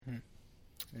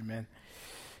Amen.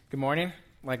 Good morning.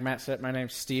 Like Matt said, my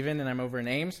name's Steven, and I'm over in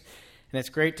Ames. And it's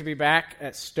great to be back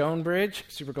at Stonebridge.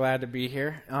 Super glad to be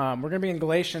here. We're going to be in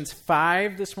Galatians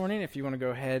 5 this morning, if you want to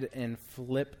go ahead and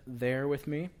flip there with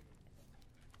me.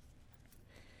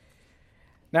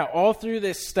 Now, all through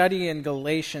this study in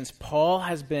Galatians, Paul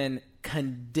has been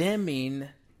condemning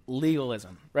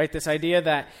legalism, right? This idea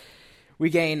that we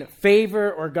gain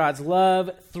favor or God's love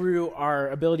through our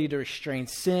ability to restrain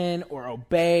sin or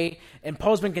obey. And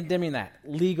Paul's been condemning that,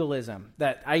 legalism,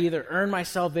 that I either earn my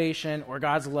salvation or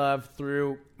God's love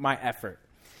through my effort.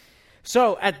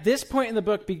 So at this point in the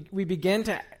book, we begin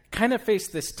to kind of face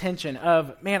this tension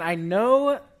of, man, I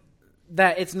know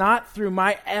that it's not through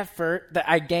my effort that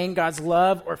I gain God's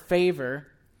love or favor,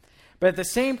 but at the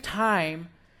same time,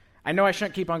 I know I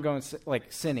shouldn't keep on going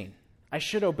sinning. I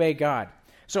should obey God.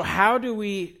 So how do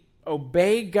we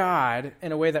obey God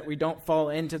in a way that we don't fall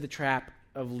into the trap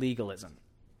of legalism?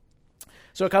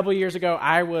 So a couple of years ago,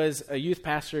 I was a youth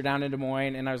pastor down in Des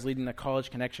Moines, and I was leading a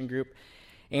college connection group.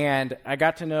 And I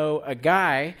got to know a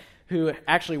guy who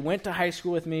actually went to high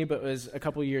school with me, but was a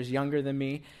couple of years younger than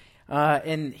me.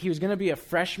 And he was going to be a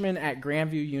freshman at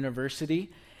Grandview University.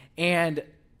 And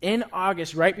in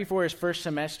August, right before his first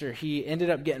semester, he ended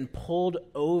up getting pulled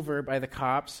over by the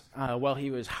cops while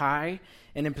he was high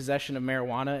and in possession of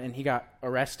marijuana, and he got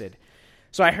arrested.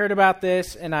 So I heard about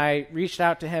this, and I reached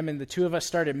out to him, and the two of us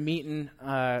started meeting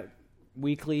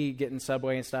weekly, getting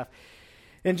Subway and stuff,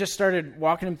 and just started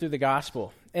walking him through the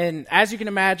gospel. And as you can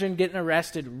imagine, getting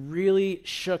arrested really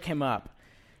shook him up,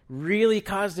 really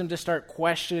caused him to start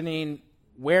questioning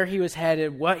where he was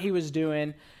headed, what he was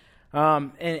doing.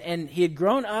 And he had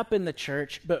grown up in the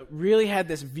church, but really had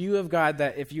this view of God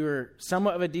that if you were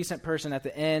somewhat of a decent person at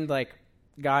the end, like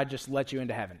God just let you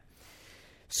into heaven.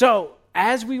 So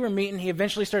as we were meeting, he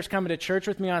eventually starts coming to church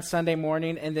with me on Sunday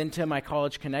morning and then to my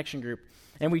college connection group.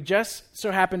 And we just so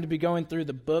happened to be going through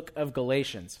the book of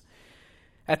Galatians.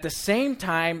 At the same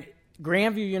time,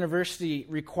 Grandview University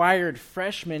required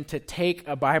freshmen to take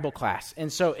a Bible class.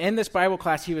 And so in this Bible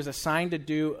class, he was assigned to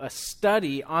do a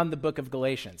study on the book of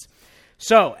Galatians.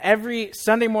 So every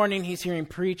Sunday morning, he's hearing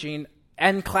preaching.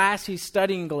 In class, he's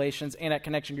studying Galatians, and at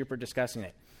Connection Group, we're discussing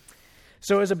it.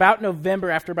 So it was about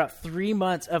November, after about 3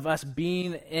 months of us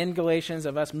being in Galatians,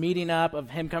 of us meeting up,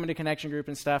 of him coming to Connection Group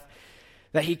and stuff,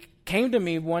 that he came to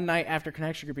me one night after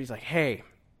Connection Group. He's like, hey,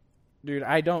 dude,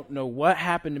 I don't know what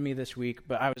happened to me this week,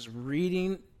 but I was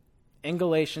reading in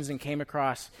Galatians and came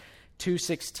across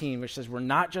 2:16, which says we're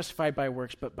not justified by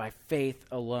works, but by faith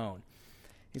alone.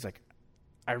 He's like,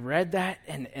 I read that,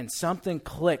 and something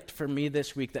clicked for me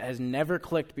this week that has never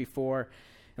clicked before.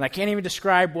 And I can't even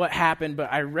describe what happened,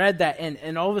 but I read that,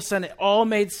 and all of a sudden it all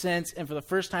made sense. And for the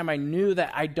first time, I knew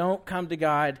that I don't come to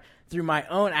God through my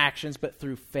own actions, but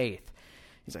through faith.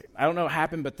 He's like, I don't know what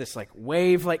happened, but this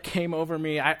wave came over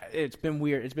me. It's been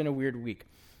weird. It's been a weird week.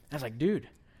 I was like, dude,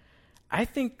 I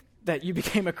think that you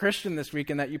became a Christian this week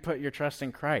and that you put your trust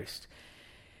in Christ.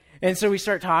 And so we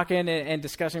start talking and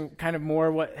discussing kind of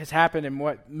more what has happened and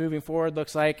what moving forward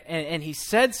looks like. And he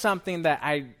said something that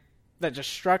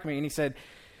just struck me. And he said,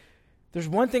 there's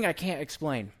one thing I can't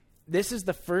explain. This is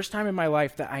the first time in my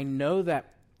life that I know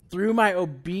that through my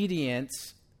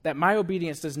obedience, that my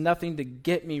obedience does nothing to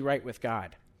get me right with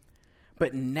God.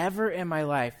 But never in my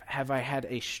life have I had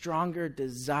a stronger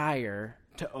desire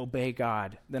to obey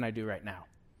God than I do right now.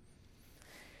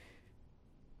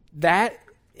 That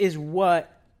is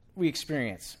what we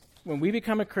experience. When we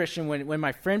become a Christian, when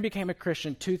my friend became a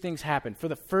Christian, two things happened. For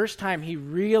the first time, he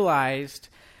realized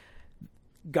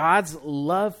God's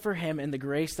love for him and the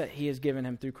grace that he has given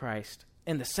him through Christ.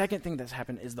 And the second thing that's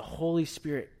happened is the Holy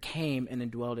Spirit came and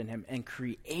indwelled in him and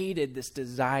created this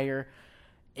desire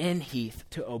in Heath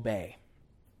to obey.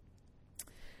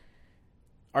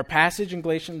 Our passage in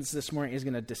Galatians this morning is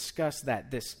going to discuss that,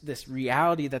 this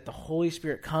reality that the Holy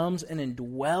Spirit comes and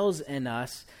indwells in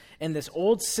us, and this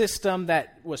old system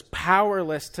that was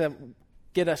powerless to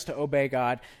get us to obey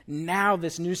God, now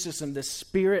this new system, this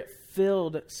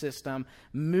Spirit-filled system,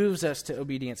 moves us to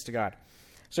obedience to God.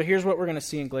 So here's what we're going to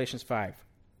see in Galatians 5.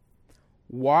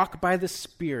 Walk by the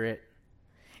Spirit,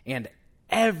 and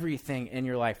everything in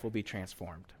your life will be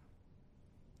transformed.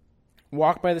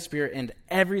 Walk by the Spirit, and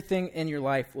everything in your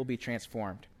life will be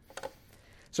transformed.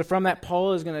 So from that,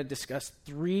 Paul is going to discuss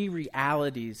three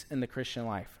realities in the Christian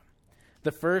life.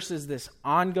 The first is this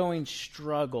ongoing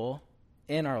struggle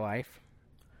in our life,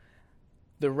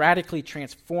 the radically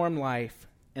transformed life,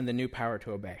 and the new power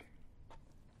to obey.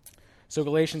 So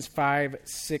Galatians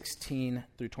 5:16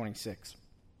 through 26.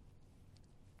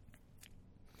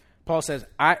 Paul says,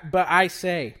 But I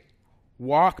say,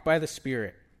 walk by the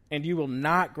Spirit, and you will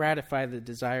not gratify the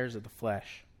desires of the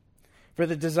flesh. For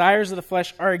the desires of the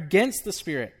flesh are against the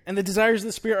Spirit, and the desires of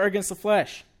the Spirit are against the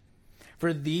flesh.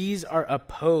 For these are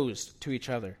opposed to each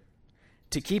other,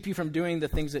 to keep you from doing the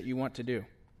things that you want to do.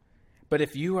 But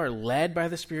if you are led by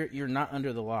the Spirit, you're not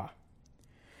under the law.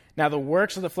 Now the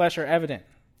works of the flesh are evident: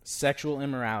 sexual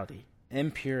immorality,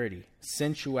 impurity,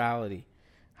 sensuality,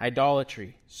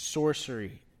 idolatry,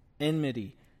 sorcery,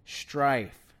 enmity,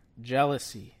 strife,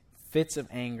 jealousy, fits of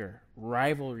anger,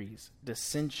 rivalries,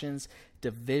 dissensions,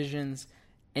 divisions,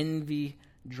 envy,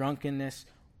 drunkenness,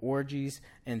 orgies,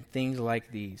 and things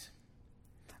like these.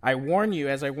 I warn you,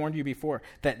 as I warned you before,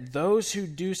 that those who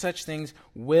do such things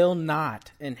will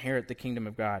not inherit the kingdom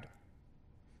of God.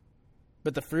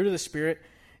 But the fruit of the Spirit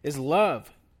is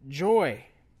love, joy,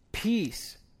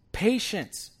 peace,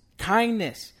 patience,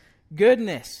 kindness,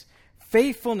 goodness,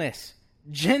 faithfulness,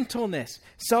 gentleness,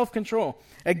 self-control.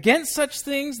 Against such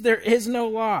things there is no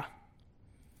law.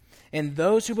 And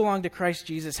those who belong to Christ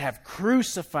Jesus have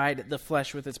crucified the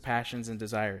flesh with its passions and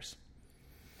desires.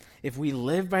 If we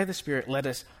live by the Spirit, let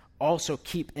us also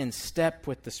keep in step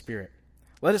with the Spirit.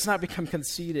 Let us not become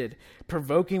conceited,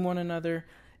 provoking one another,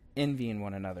 envying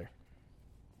one another.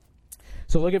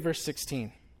 So look at verse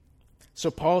 16. So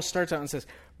Paul starts out and says,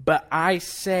 "But I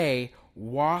say,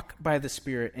 walk by the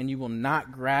Spirit, and you will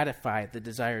not gratify the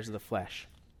desires of the flesh."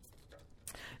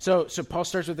 So Paul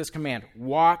starts with this command,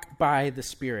 walk by the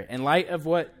Spirit. In light of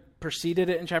what preceded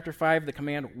it in chapter 5, the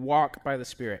command, walk by the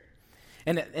Spirit.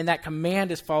 And that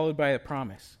command is followed by a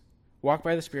promise. Walk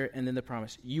by the Spirit, and then the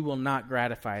promise, you will not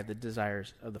gratify the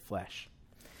desires of the flesh.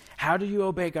 How do you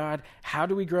obey God? How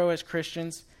do we grow as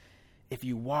Christians? If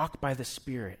you walk by the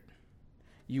Spirit,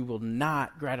 you will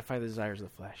not gratify the desires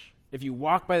of the flesh. If you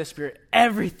walk by the Spirit,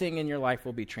 everything in your life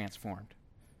will be transformed.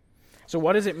 So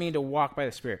what does it mean to walk by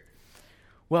the Spirit?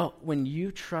 Well, when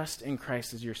you trust in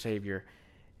Christ as your Savior,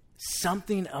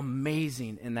 something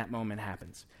amazing in that moment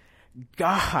happens.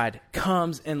 God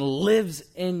comes and lives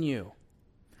in you.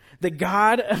 The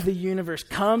God of the universe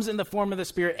comes in the form of the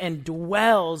Spirit and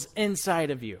dwells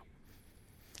inside of you.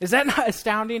 Is that not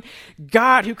astounding?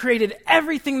 God, who created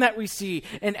everything that we see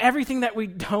and everything that we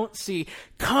don't see,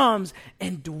 comes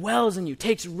and dwells in you,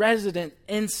 takes residence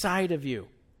inside of you.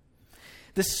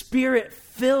 The Spirit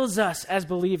fills us as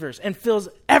believers and fills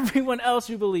everyone else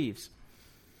who believes.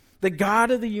 The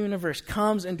God of the universe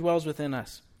comes and dwells within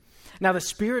us. Now, the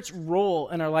Spirit's role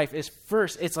in our life is,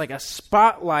 first, it's like a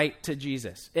spotlight to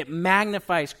Jesus. It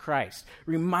magnifies Christ,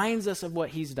 reminds us of what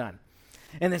he's done.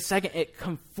 And then second, it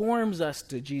conforms us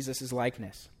to Jesus'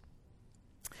 likeness.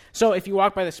 So if you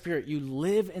walk by the Spirit, you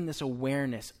live in this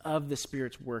awareness of the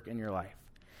Spirit's work in your life,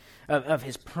 of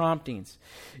his promptings.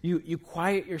 You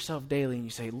quiet yourself daily and you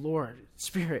say, Lord,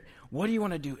 Spirit, what do you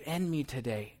want to do in me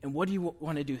today? And what do you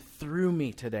want to do through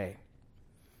me today?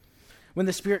 When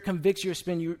the Spirit convicts you of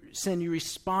sin, you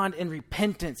respond in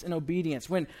repentance and obedience.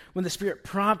 When the Spirit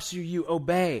prompts you, you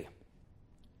obey.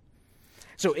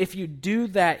 So if you do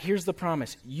that, here's the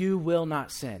promise. You will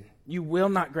not sin. You will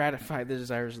not gratify the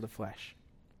desires of the flesh.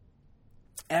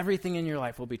 Everything in your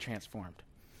life will be transformed.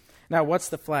 Now, what's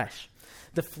the flesh?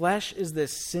 The flesh is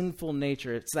this sinful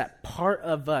nature. It's that part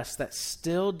of us that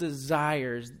still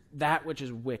desires that which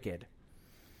is wicked,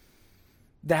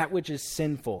 that which is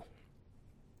sinful.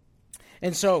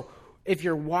 And so, if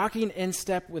you're walking in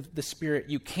step with the Spirit,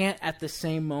 you can't at the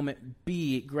same moment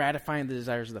be gratifying the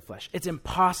desires of the flesh. It's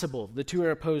impossible. The two are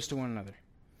opposed to one another.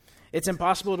 It's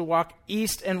impossible to walk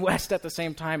east and west at the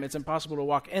same time. It's impossible to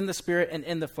walk in the Spirit and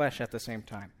in the flesh at the same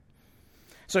time.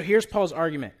 So here's Paul's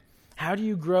argument. How do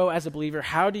you grow as a believer?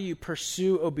 How do you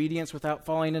pursue obedience without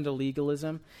falling into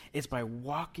legalism? It's by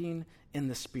walking in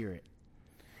the Spirit.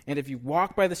 And if you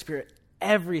walk by the Spirit,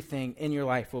 everything in your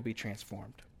life will be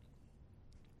transformed.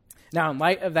 Now, in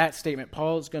light of that statement,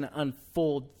 Paul is going to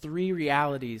unfold three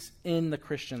realities in the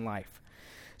Christian life.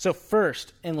 So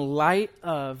first, in light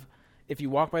of if you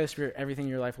walk by the Spirit, everything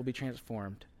in your life will be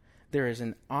transformed, there is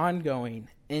an ongoing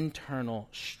internal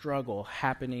struggle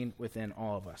happening within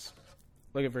all of us.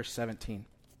 Look at verse 17.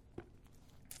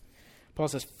 Paul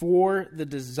says, "For the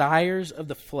desires of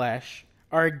the flesh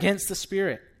are against the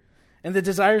Spirit, and the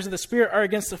desires of the Spirit are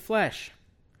against the flesh.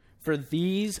 For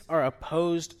these are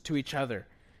opposed to each other,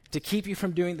 to keep you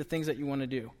from doing the things that you want to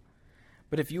do.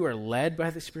 But if you are led by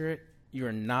the Spirit, you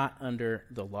are not under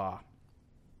the law."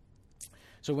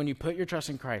 So when you put your trust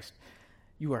in Christ,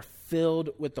 you are filled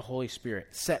with the Holy Spirit,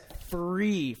 set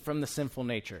free from the sinful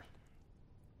nature.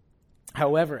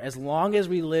 However, as long as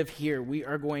we live here, we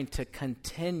are going to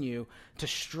continue to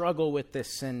struggle with this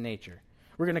sin nature.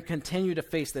 We're going to continue to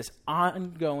face this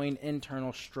ongoing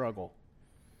internal struggle.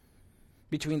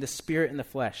 between the spirit and the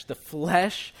flesh. The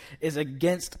flesh is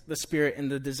against the spirit,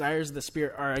 and the desires of the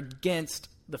spirit are against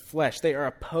the flesh. They are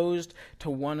opposed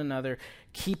to one another,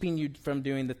 keeping you from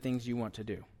doing the things you want to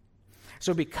do.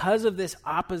 So because of this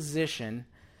opposition,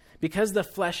 because the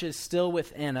flesh is still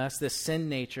within us, this sin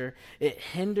nature, it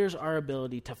hinders our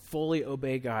ability to fully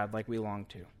obey God like we long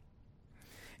to.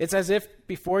 It's as if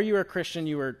before you were a Christian,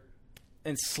 you were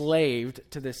enslaved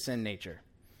to this sin nature.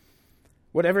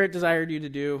 Whatever it desired you to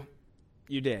do,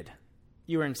 you did.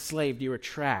 You were enslaved. You were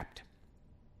trapped.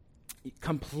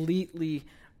 Completely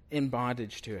in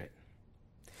bondage to it.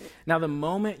 Now, the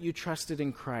moment you trusted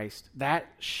in Christ, that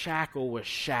shackle was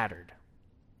shattered.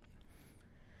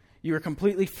 You were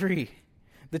completely free.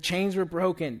 The chains were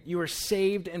broken. You were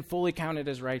saved and fully counted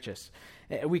as righteous.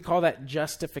 We call that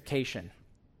justification.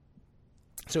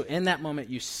 So in that moment,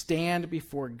 you stand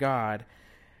before God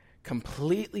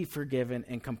completely forgiven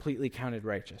and completely counted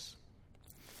righteous.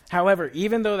 However,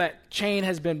 even though that chain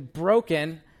has been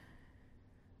broken,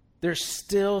 there's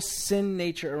still sin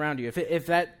nature around you.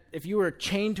 If you were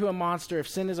chained to a monster, if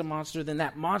sin is a monster, then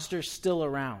that monster is still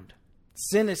around.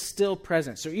 Sin is still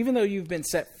present. So even though you've been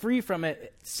set free from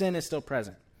it, sin is still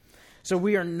present. So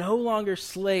we are no longer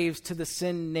slaves to the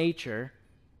sin nature,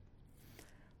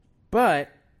 but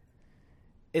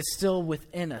it's still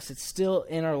within us. It's still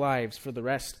in our lives for the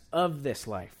rest of this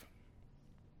life.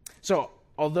 So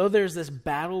although there's this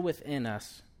battle within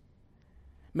us,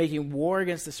 making war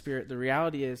against the Spirit, the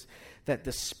reality is that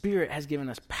the Spirit has given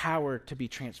us power to be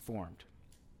transformed.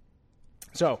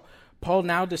 So Paul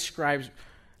now describes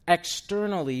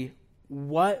externally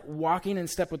what walking in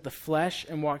step with the flesh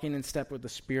and walking in step with the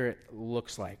Spirit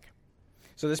looks like.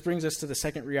 So this brings us to the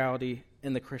second reality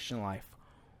in the Christian life.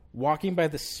 Walking by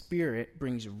the Spirit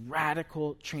brings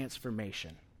radical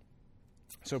transformation.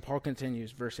 So Paul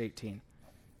continues, verse 18.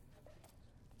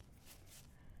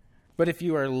 But if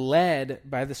you are led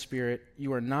by the Spirit,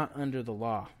 you are not under the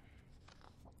law.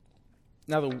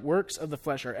 Now the works of the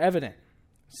flesh are evident: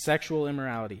 sexual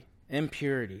immorality,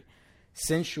 impurity,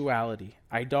 sensuality,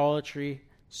 idolatry,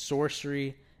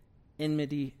 sorcery,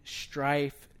 enmity,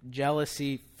 strife,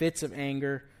 jealousy, fits of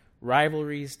anger,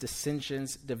 rivalries,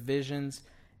 dissensions, divisions,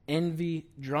 envy,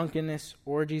 drunkenness,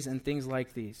 orgies, and things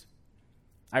like these.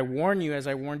 I warn you, as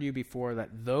I warned you before,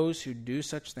 that those who do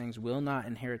such things will not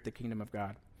inherit the kingdom of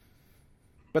God.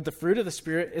 But the fruit of the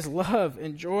Spirit is love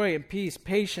and joy and peace,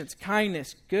 patience,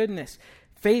 kindness, goodness,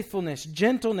 faithfulness,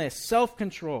 gentleness,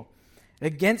 self-control.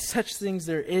 Against such things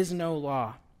there is no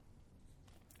law.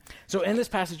 So in this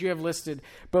passage you have listed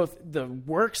both the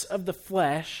works of the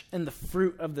flesh and the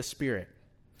fruit of the Spirit.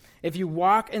 If you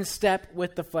walk in step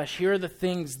with the flesh, here are the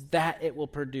things that it will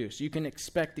produce. You can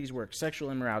expect these works: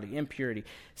 sexual immorality, impurity,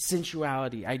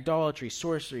 sensuality, idolatry,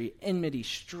 sorcery, enmity,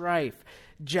 strife,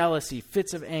 jealousy,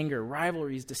 fits of anger,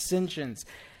 rivalries, dissensions,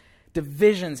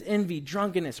 divisions, envy,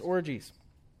 drunkenness, orgies.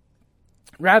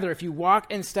 Rather, if you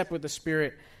walk in step with the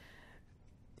Spirit,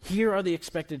 here are the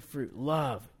expected fruit: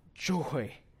 love,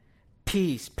 joy,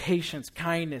 peace, patience,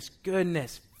 kindness,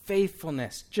 goodness,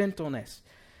 faithfulness, gentleness,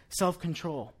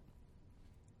 self-control.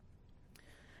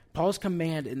 Paul's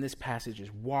command in this passage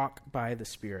is walk by the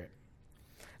Spirit.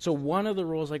 So one of the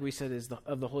roles, like we said,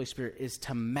 of the Holy Spirit is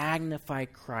to magnify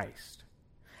Christ.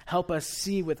 Help us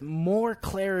see with more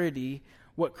clarity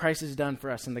what Christ has done for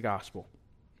us in the gospel.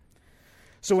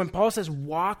 So when Paul says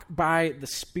walk by the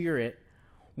Spirit,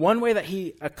 one way that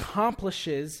he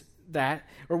accomplishes that,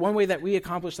 or one way that we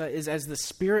accomplish that, is as the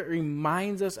Spirit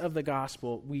reminds us of the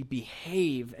gospel, we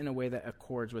behave in a way that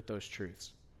accords with those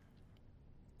truths.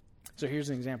 So here's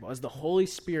an example. As the Holy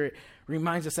Spirit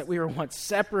reminds us that we were once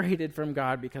separated from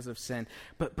God because of sin,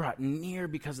 but brought near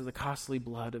because of the costly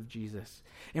blood of Jesus.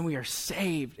 And we are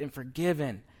saved and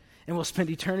forgiven, and we'll spend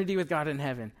eternity with God in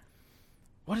heaven.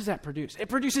 What does that produce? It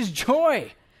produces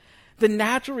joy. The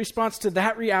natural response to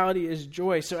that reality is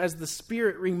joy. So as the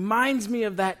Spirit reminds me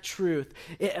of that truth,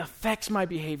 it affects my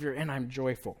behavior, and I'm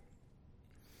joyful.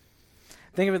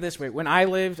 Think of it this way. When I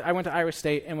went to Iowa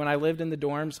State, and when I lived in the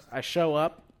dorms, I show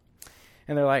up,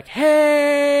 and they're like,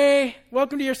 "Hey,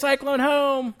 welcome to your Cyclone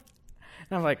home."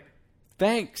 And I'm like,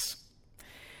 "Thanks."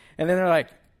 And then they're like,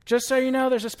 "Just so you know,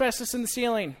 there's asbestos in the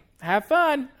ceiling. Have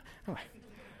fun." I'm like,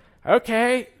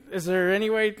 "Okay, is there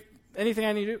anything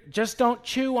I need to do?" "Just don't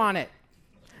chew on it."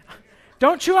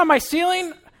 "Don't chew on my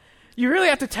ceiling?" You really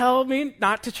have to tell me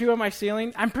not to chew on my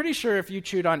ceiling? I'm pretty sure if you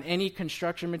chewed on any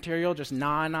construction material, just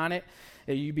gnawing on it,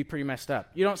 you'd be pretty messed up.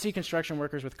 You don't see construction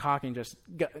workers with caulking just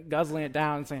guzzling it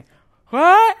down and saying,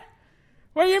 "What?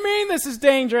 What do you mean this is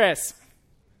dangerous?"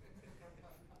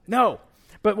 No.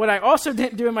 But what I also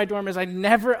didn't do in my dorm is I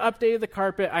never updated the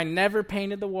carpet. I never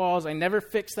painted the walls. I never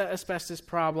fixed that asbestos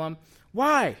problem.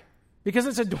 Why? Because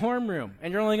it's a dorm room,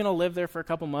 and you're only going to live there for a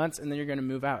couple months, and then you're going to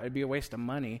move out. It'd be a waste of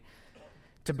money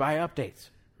to buy updates,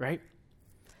 right?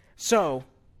 So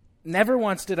never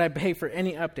once did I pay for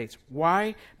any updates.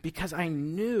 Why? Because I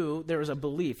knew there was a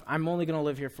belief, I'm only going to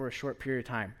live here for a short period of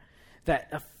time, that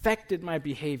affected my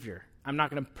behavior. I'm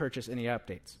not going to purchase any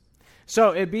updates.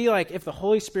 So it'd be like if the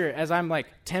Holy Spirit, as I'm like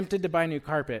tempted to buy new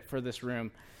carpet for this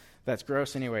room, that's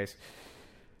gross anyways,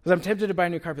 as I'm tempted to buy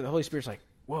new carpet, the Holy Spirit's like,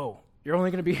 whoa, you're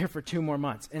only going to be here for 2 more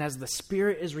months. And as the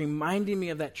Spirit is reminding me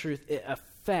of that truth, it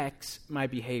affects my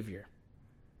behavior.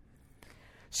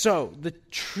 So the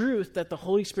truth that the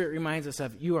Holy Spirit reminds us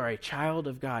of, you are a child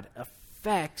of God,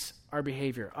 affects our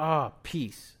behavior. Oh,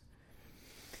 peace.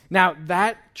 Now,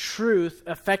 that truth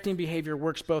affecting behavior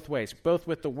works both ways, both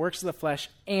with the works of the flesh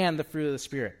and the fruit of the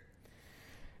Spirit.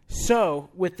 So,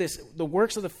 with the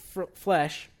works of the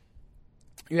flesh,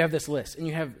 you have this list, and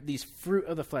you have these fruit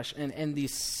of the flesh and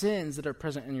these sins that are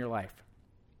present in your life.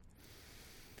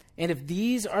 And if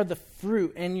these are the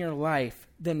fruit in your life,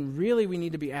 then really we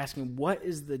need to be asking, what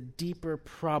is the deeper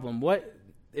problem?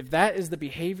 If that is the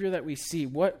behavior that we see,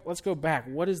 let's go back.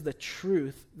 What is the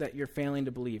truth that you're failing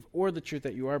to believe, or the truth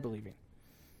that you are believing?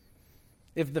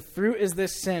 If the fruit is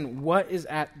this sin, what is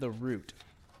at the root?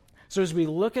 So as we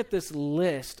look at this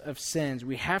list of sins,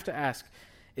 we have to ask,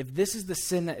 if this is the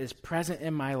sin that is present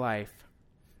in my life,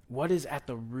 what is at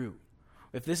the root?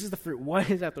 If this is the fruit, what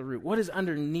is at the root? What is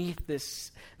underneath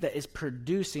this that is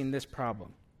producing this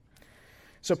problem?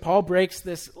 So Paul breaks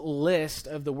this list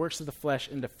of the works of the flesh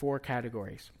into 4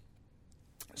 categories.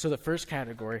 So the first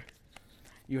category,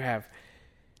 you have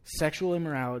sexual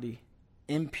immorality,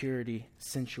 impurity,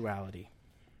 sensuality.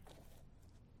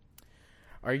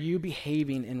 Are you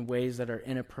behaving in ways that are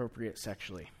inappropriate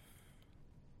sexually?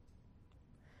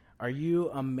 Are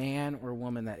you a man or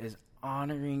woman that is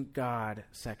honoring God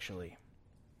sexually?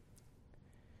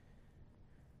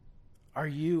 Are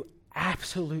you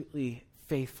absolutely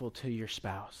faithful to your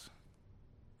spouse?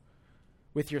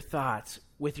 With your thoughts,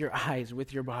 with your eyes,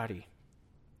 with your body?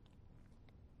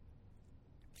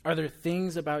 Are there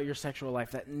things about your sexual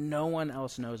life that no one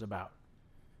else knows about?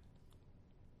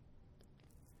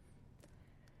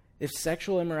 If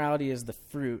sexual immorality is the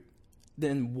fruit,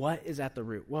 then what is at the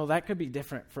root? Well, that could be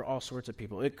different for all sorts of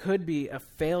people. It could be a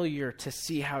failure to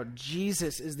see how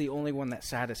Jesus is the only one that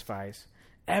satisfies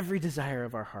every desire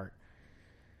of our heart.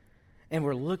 And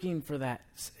we're looking for that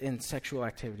in sexual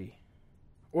activity.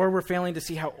 Or we're failing to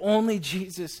see how only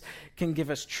Jesus can give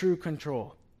us true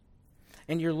control.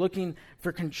 And you're looking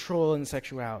for control in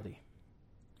sexuality.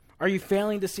 Are you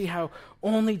failing to see how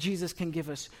only Jesus can give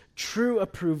us true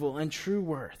approval and true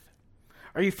worth?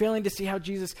 Are you failing to see how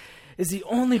Jesus is the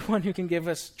only one who can give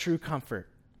us true comfort?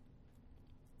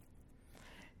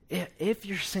 If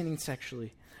you're sinning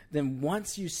sexually, then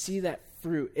once you see that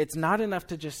fruit, it's not enough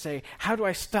to just say, how do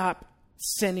I stop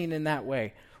sinning in that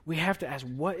way? We have to ask,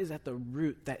 what is at the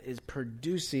root that is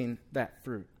producing that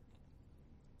fruit?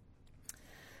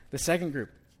 The second group,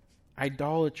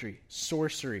 idolatry,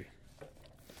 sorcery.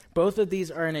 Both of these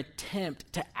are an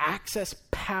attempt to access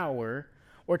power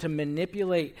or to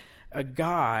manipulate a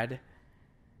God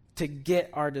to get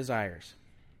our desires.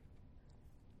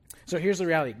 So here's the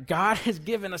reality. God has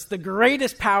given us the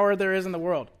greatest power there is in the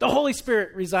world. The Holy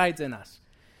Spirit resides in us.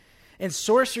 And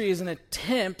sorcery is an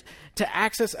attempt to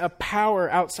access a power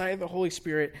outside of the Holy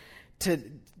Spirit to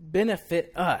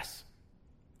benefit us.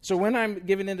 So when I'm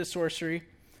given into sorcery,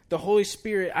 the Holy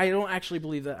Spirit, I don't actually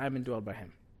believe that I'm indwelled by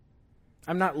Him.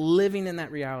 I'm not living in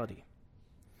that reality.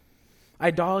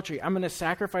 Idolatry, I'm going to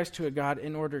sacrifice to a God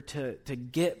in order to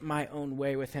get my own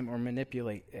way with Him or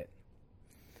manipulate it.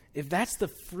 If that's the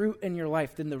fruit in your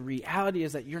life, then the reality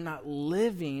is that you're not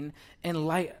living in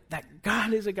light that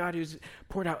God is a God who's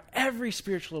poured out every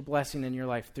spiritual blessing in your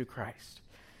life through Christ.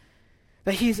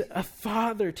 That He's a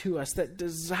Father to us that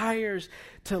desires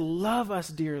to love us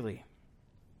dearly.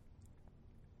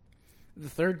 The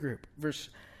third group, verse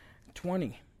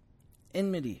 20,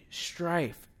 enmity,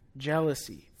 strife,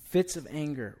 jealousy, fits of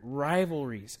anger,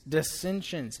 rivalries,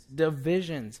 dissensions,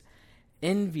 divisions,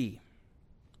 envy.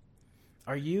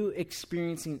 Are you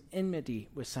experiencing enmity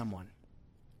with someone?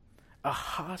 A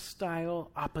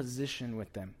hostile opposition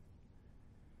with them?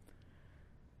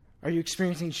 Are you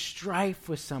experiencing strife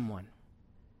with someone?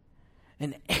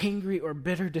 An angry or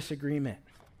bitter disagreement?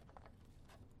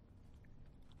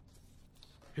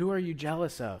 Who are you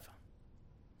jealous of?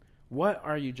 What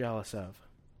are you jealous of?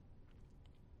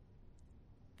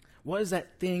 What is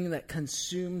that thing that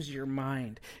consumes your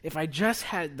mind? If I just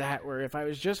had that, or if I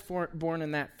was just born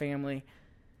in that family,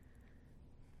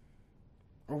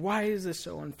 Or why is this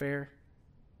so unfair?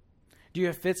 Do you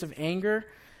have fits of anger?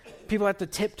 People have to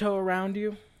tiptoe around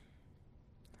you?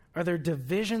 Are there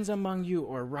divisions among you,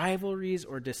 or rivalries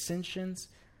or dissensions?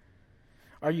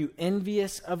 Are you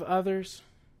envious of others?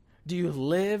 Do you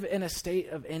live in a state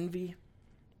of envy?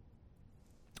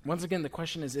 Once again, the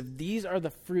question is, if these are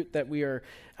the fruit that we are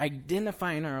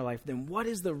identifying in our life, then what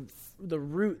is the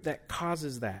root that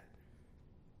causes that?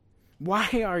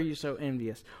 Why are you so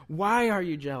envious? Why are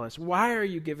you jealous? Why are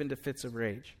you given to fits of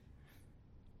rage?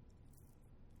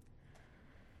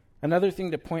 Another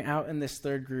thing to point out in this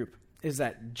third group is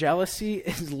that jealousy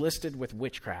is listed with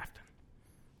witchcraft.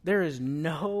 There is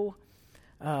no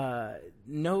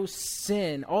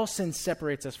sin. All sin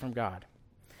separates us from God.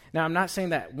 Now, I'm not saying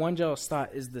that one jealous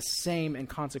thought is the same in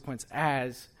consequence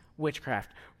as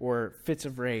witchcraft or fits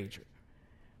of rage.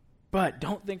 But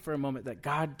don't think for a moment that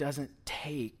God doesn't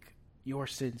take your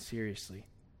sin seriously,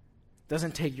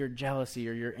 doesn't take your jealousy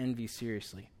or your envy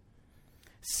seriously.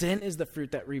 Sin is the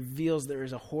fruit that reveals there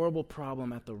is a horrible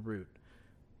problem at the root.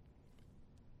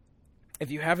 If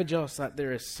you have a jealous thought,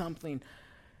 there is something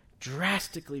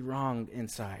drastically wrong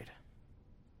inside.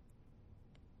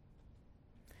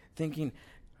 Thinking,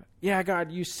 yeah,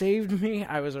 God, you saved me.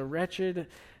 I was a wretched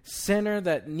sinner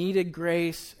that needed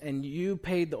grace, and you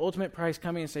paid the ultimate price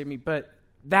coming and saved me, but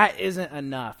that isn't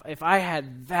enough. If I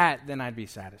had that, then I'd be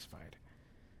satisfied.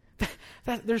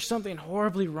 There's something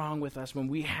horribly wrong with us when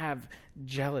we have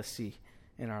jealousy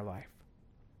in our life.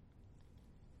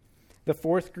 The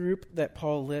fourth group that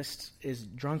Paul lists is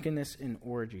drunkenness and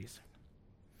orgies.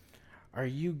 Are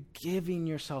you giving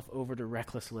yourself over to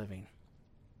reckless living?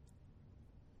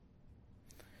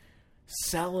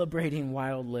 Celebrating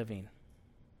wild living?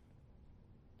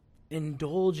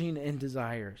 Indulging in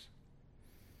desires?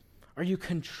 Are you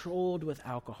controlled with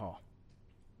alcohol?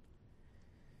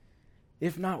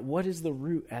 If not, what is the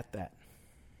root at that?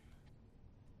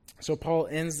 So Paul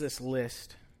ends this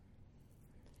list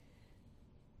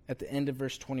at the end of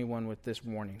verse 21 with this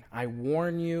warning. I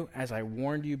warn you, as I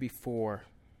warned you before,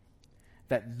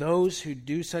 that those who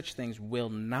do such things will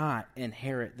not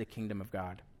inherit the kingdom of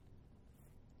God.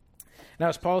 Now,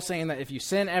 is Paul saying that if you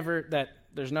sin ever, that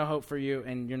there's no hope for you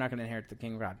and you're not going to inherit the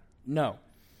kingdom of God? No.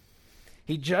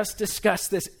 He just discussed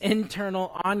this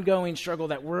internal, ongoing struggle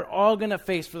that we're all going to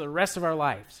face for the rest of our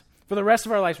lives. For the rest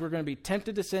of our lives, we're going to be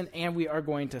tempted to sin, and we are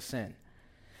going to sin.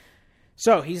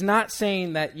 So he's not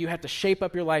saying that you have to shape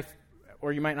up your life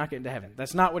or you might not get into heaven.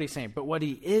 That's not what he's saying. But what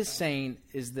he is saying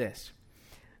is this.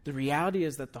 The reality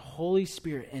is that the Holy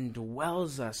Spirit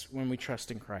indwells us when we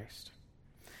trust in Christ.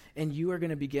 And you are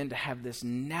going to begin to have this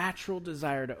natural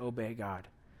desire to obey God.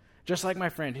 Just like my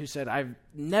friend who said, I've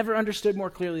never understood more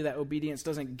clearly that obedience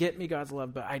doesn't get me God's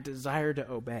love, but I desire to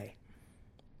obey.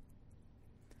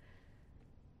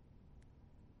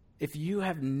 If you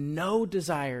have no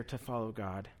desire to follow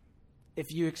God,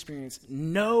 if you experience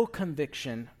no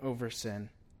conviction over sin,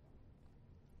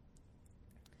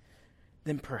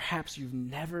 then perhaps you've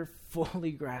never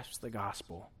fully grasped the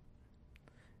gospel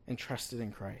and trusted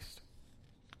in Christ.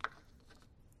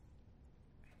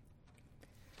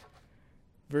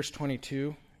 Verse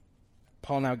 22,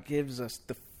 Paul now gives us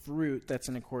the fruit that's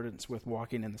in accordance with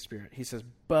walking in the Spirit. He says,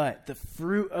 but the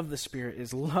fruit of the Spirit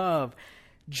is love,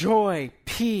 joy,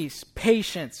 peace,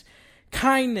 patience,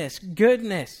 kindness,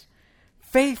 goodness,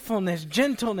 faithfulness,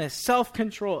 gentleness,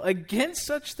 self-control. Against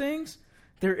such things,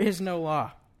 there is no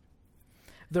law.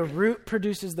 The root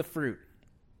produces the fruit.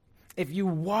 If you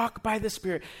walk by the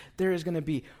Spirit, there is going to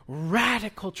be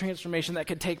radical transformation that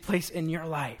could take place in your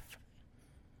life.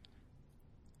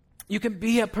 You can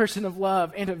be a person of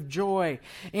love and of joy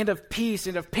and of peace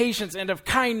and of patience and of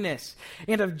kindness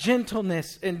and of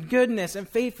gentleness and goodness and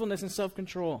faithfulness and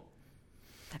self-control.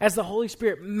 As the Holy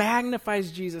Spirit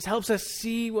magnifies Jesus, helps us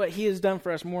see what he has done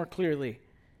for us more clearly,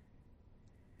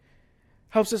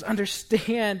 helps us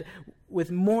understand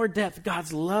with more depth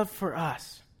God's love for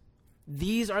us.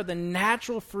 These are the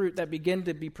natural fruit that begin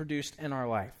to be produced in our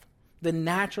life, the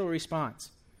natural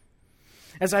response.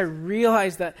 As I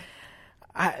realize that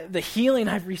the healing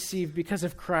I've received because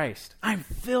of Christ, I'm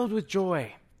filled with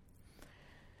joy.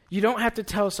 You don't have to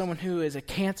tell someone who is a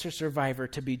cancer survivor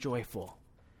to be joyful,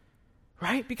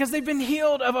 right? Because they've been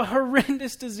healed of a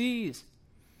horrendous disease.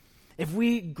 If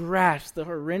we grasp the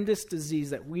horrendous disease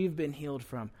that we've been healed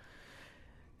from,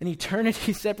 an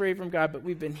eternity separated from God, but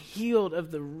we've been healed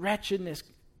of the wretchedness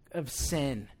of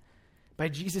sin by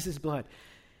Jesus' blood.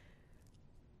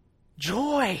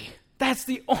 Joy! That's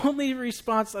the only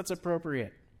response that's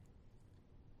appropriate.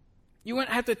 You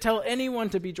wouldn't have to tell anyone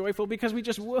to be joyful because we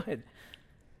just would.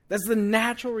 That's the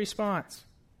natural response.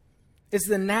 It's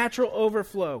the natural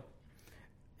overflow.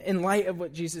 in light of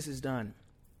what Jesus has done.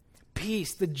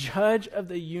 Peace, the judge of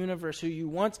the universe, who you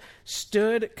once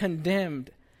stood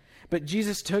condemned, but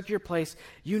Jesus took your place.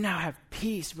 You now have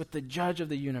peace with the judge of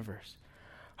the universe.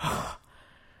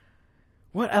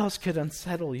 What else could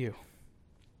unsettle you?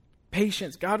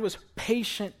 Patience. God was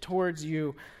patient towards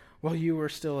you while you were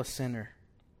still a sinner,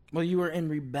 while you were in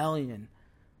rebellion.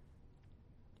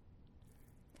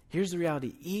 Here's the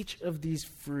reality. Each of these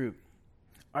fruit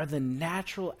are the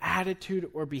natural attitude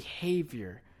or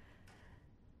behavior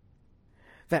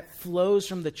that flows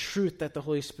from the truth that the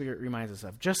Holy Spirit reminds us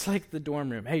of. Just like the dorm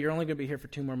room. Hey, you're only going to be here for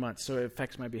 2 more months, so it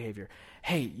affects my behavior.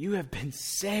 Hey, you have been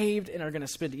saved and are going to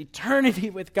spend eternity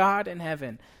with God in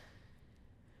heaven.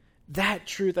 That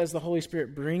truth, as the Holy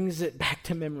Spirit brings it back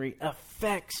to memory,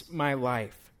 affects my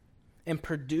life and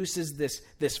produces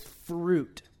this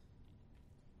fruit.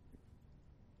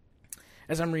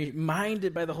 As I'm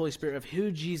reminded by the Holy Spirit of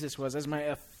who Jesus was, as my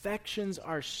affections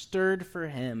are stirred for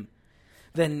him,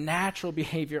 the natural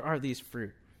behavior are these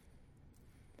fruit.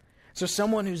 So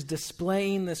someone who's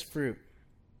displaying this fruit,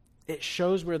 it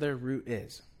shows where their root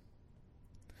is.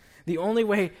 The only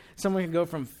way someone can go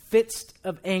from fits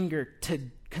of anger to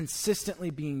consistently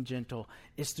being gentle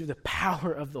is through the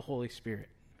power of the Holy Spirit.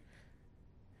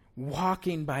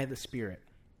 Walking by the Spirit.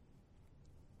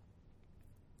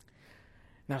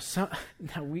 Now,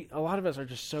 a lot of us are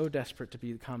just so desperate to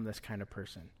become this kind of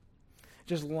person.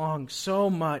 Just long so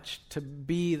much to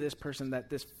be this person that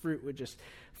this fruit would just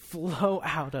flow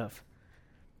out of.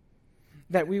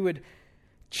 That we would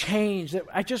change. That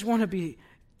I just want to be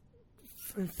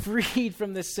freed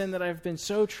from this sin that I've been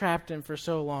so trapped in for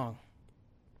so long.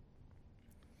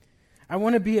 I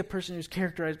want to be a person who's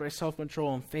characterized by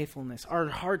self-control and faithfulness. Our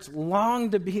hearts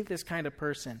long to be this kind of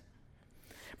person.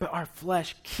 But our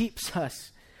flesh keeps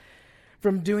us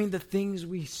from doing the things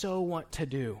we so want to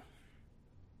do.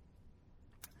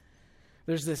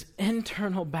 There's this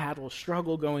internal battle,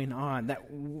 struggle going on that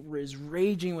is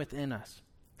raging within us.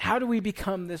 How do we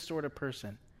become this sort of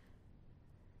person?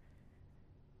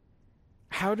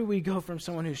 How do we go from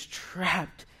someone who's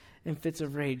trapped in fits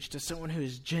of rage to someone who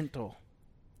is gentle?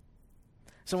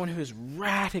 Someone who is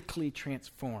radically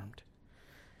transformed?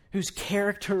 Who's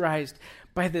characterized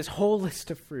by this whole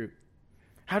list of fruit?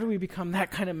 How do we become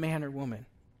that kind of man or woman?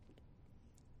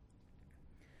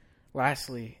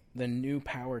 Lastly, the new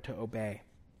power to obey.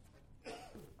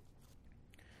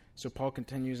 So Paul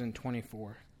continues in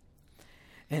 24.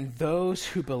 And those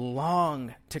who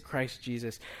belong to Christ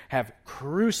Jesus have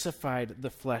crucified the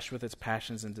flesh with its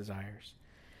passions and desires.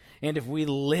 And if we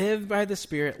live by the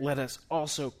Spirit, let us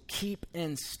also keep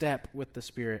in step with the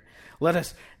Spirit. Let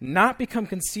us not become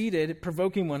conceited,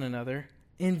 provoking one another,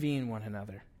 envying one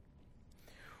another.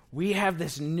 We have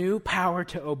this new power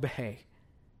to obey.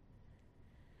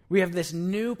 We have this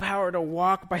new power to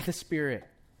walk by the Spirit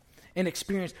and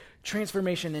experience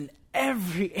transformation in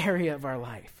every area of our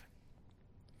life.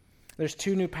 There's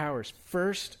 2 new powers.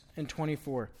 First, in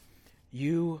 24,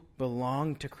 you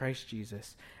belong to Christ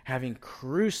Jesus, having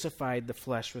crucified the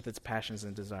flesh with its passions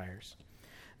and desires.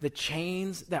 The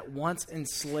chains that once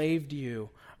enslaved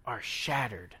you are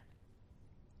shattered.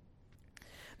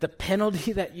 The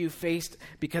penalty that you faced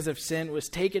because of sin was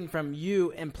taken from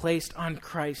you and placed on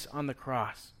Christ on the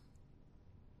cross.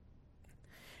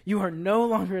 You are no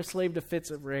longer a slave to fits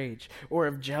of rage or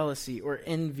of jealousy or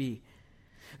envy.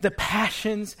 The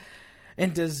passions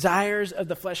and desires of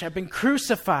the flesh have been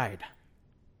crucified.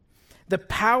 The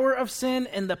power of sin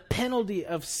and the penalty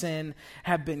of sin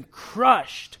have been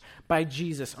crushed by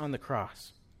Jesus on the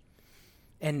cross.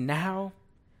 And now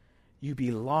you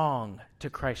belong to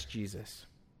Christ Jesus.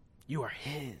 You are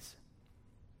his.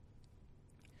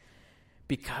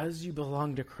 Because you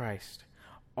belong to Christ,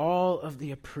 all of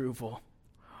the approval,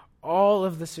 all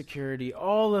of the security,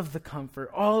 all of the comfort,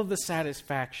 all of the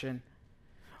satisfaction,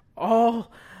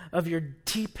 all of your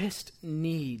deepest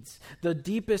needs, the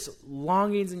deepest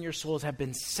longings in your souls have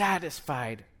been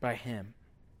satisfied by him.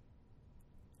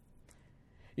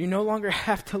 You no longer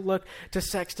have to look to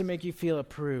sex to make you feel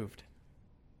approved.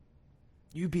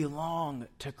 You belong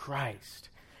to Christ.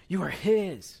 You are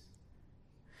his.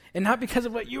 And not because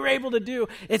of what you were able to do.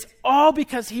 It's all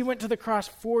because he went to the cross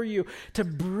for you to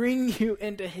bring you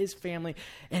into his family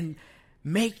and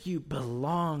make you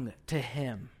belong to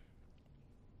him.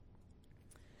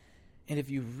 And if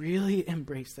you really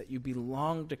embrace that you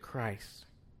belong to Christ,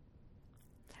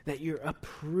 that your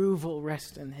approval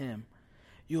rests in him,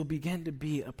 you'll begin to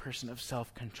be a person of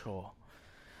self-control,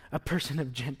 a person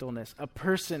of gentleness, a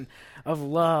person of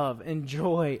love and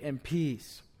joy and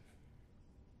peace.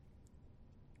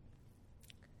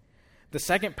 The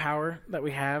second power that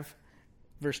we have,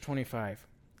 verse 25,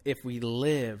 if we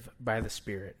live by the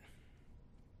Spirit.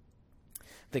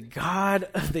 The God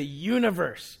of the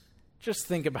universe. Just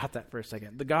think about that for a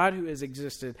second. The God who has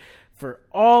existed for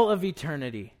all of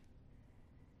eternity.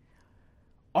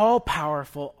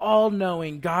 All-powerful,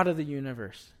 all-knowing God of the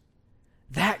universe.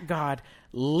 That God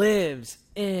lives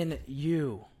in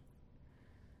you.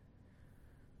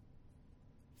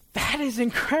 That is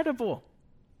incredible.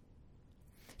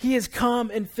 He has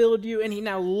come and filled you, and he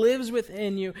now lives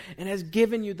within you and has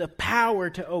given you the power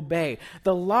to obey.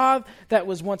 The law that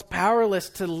was once powerless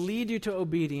to lead you to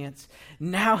obedience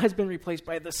now has been replaced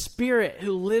by the Spirit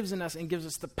who lives in us and gives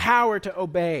us the power to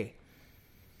obey.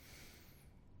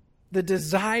 The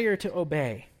desire to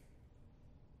obey.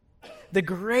 The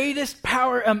greatest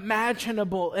power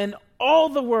imaginable in all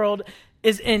the world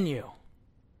is in you.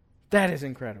 That is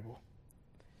incredible.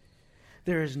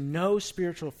 There is no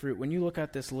spiritual fruit. When you look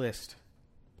at this list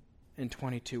in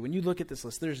 22, when you look at this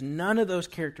list, there's none of those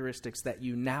characteristics that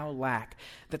you now lack,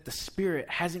 that the Spirit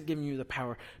hasn't given you the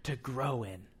power to grow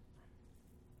in.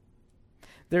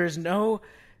 There is no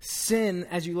sin,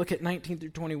 as you look at 19 through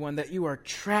 21, that you are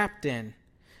trapped in,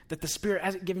 that the Spirit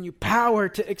hasn't given you power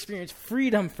to experience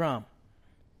freedom from.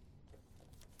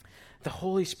 The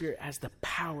Holy Spirit has the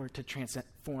power to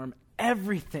transform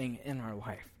everything in our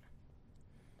life.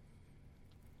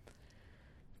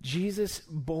 Jesus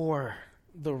bore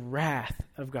the wrath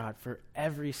of God for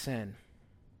every sin,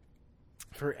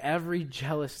 for every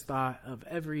jealous thought, of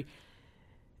every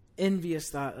envious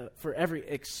thought, for every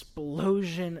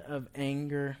explosion of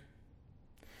anger,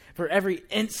 for every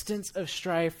instance of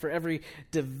strife, for every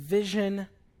division,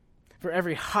 for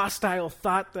every hostile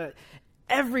thought that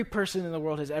every person in the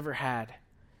world has ever had.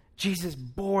 Jesus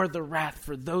bore the wrath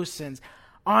for those sins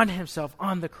on himself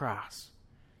on the cross.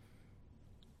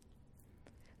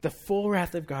 The full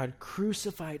wrath of God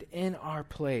crucified in our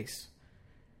place.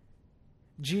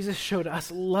 Jesus showed us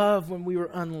love when we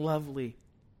were unlovely.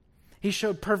 He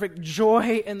showed perfect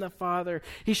joy in the Father.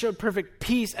 He showed perfect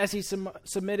peace as he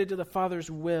submitted to the Father's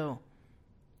will.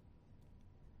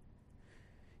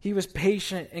 He was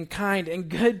patient and kind and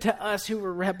good to us who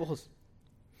were rebels.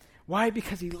 Why?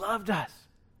 Because he loved us.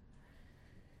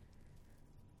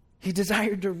 He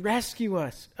desired to rescue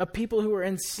us, a people who were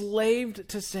enslaved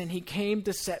to sin. He came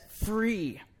to set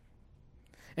free.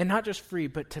 And not just free,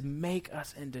 but to make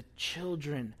us into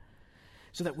children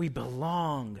so that we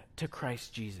belong to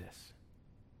Christ Jesus.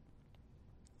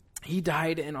 He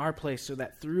died in our place so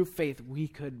that through faith we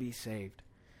could be saved.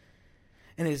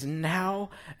 And it is now,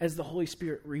 as the Holy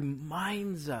Spirit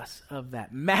reminds us of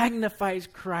that, magnifies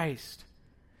Christ,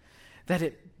 that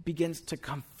it begins to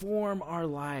conform our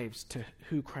lives to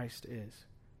who Christ is.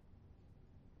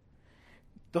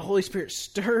 The Holy Spirit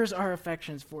stirs our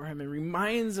affections for him and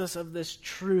reminds us of this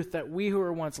truth that we who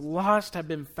were once lost have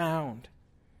been found,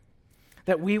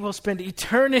 that we will spend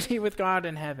eternity with God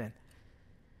in heaven.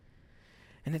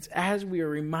 And it's as we are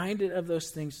reminded of those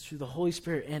things through the Holy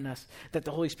Spirit in us that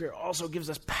the Holy Spirit also gives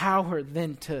us power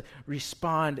then to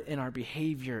respond in our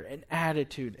behavior and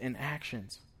attitude and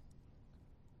actions.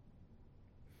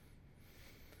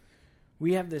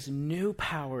 We have this new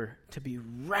power to be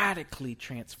radically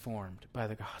transformed by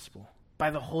the gospel,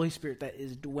 by the Holy Spirit that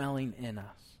is dwelling in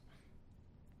us.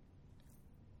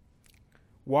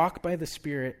 Walk by the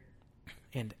Spirit,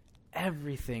 and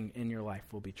everything in your life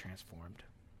will be transformed.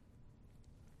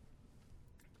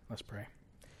 Let's pray.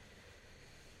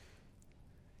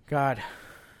 God,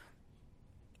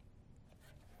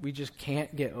 we just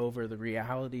can't get over the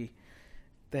reality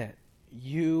that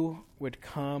you would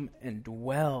come and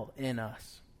dwell in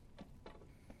us.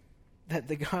 That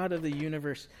the God of the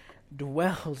universe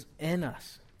dwells in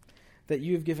us. That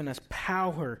you have given us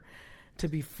power to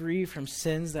be free from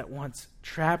sins that once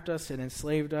trapped us and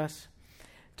enslaved us.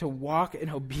 To walk in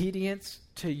obedience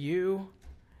to you.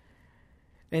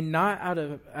 And not out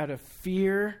of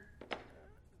fear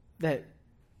that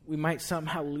we might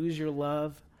somehow lose your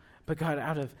love. But God,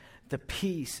 out of the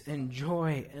peace and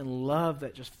joy and love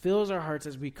that just fills our hearts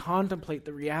as we contemplate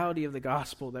the reality of the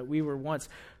gospel, that we were once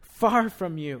far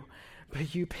from you,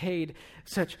 but you paid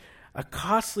such a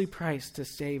costly price to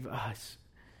save us,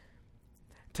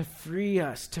 to free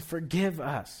us, to forgive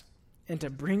us, and to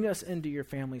bring us into your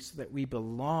family so that we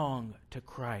belong to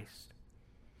Christ.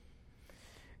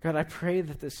 God, I pray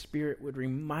that the Spirit would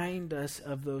remind us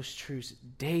of those truths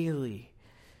daily,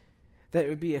 that it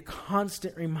would be a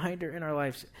constant reminder in our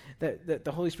lives, that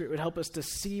the Holy Spirit would help us to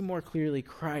see more clearly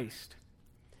Christ.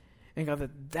 And God,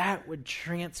 that would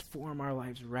transform our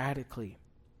lives radically.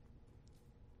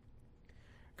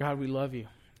 God, we love you.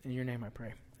 In your name I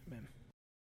pray.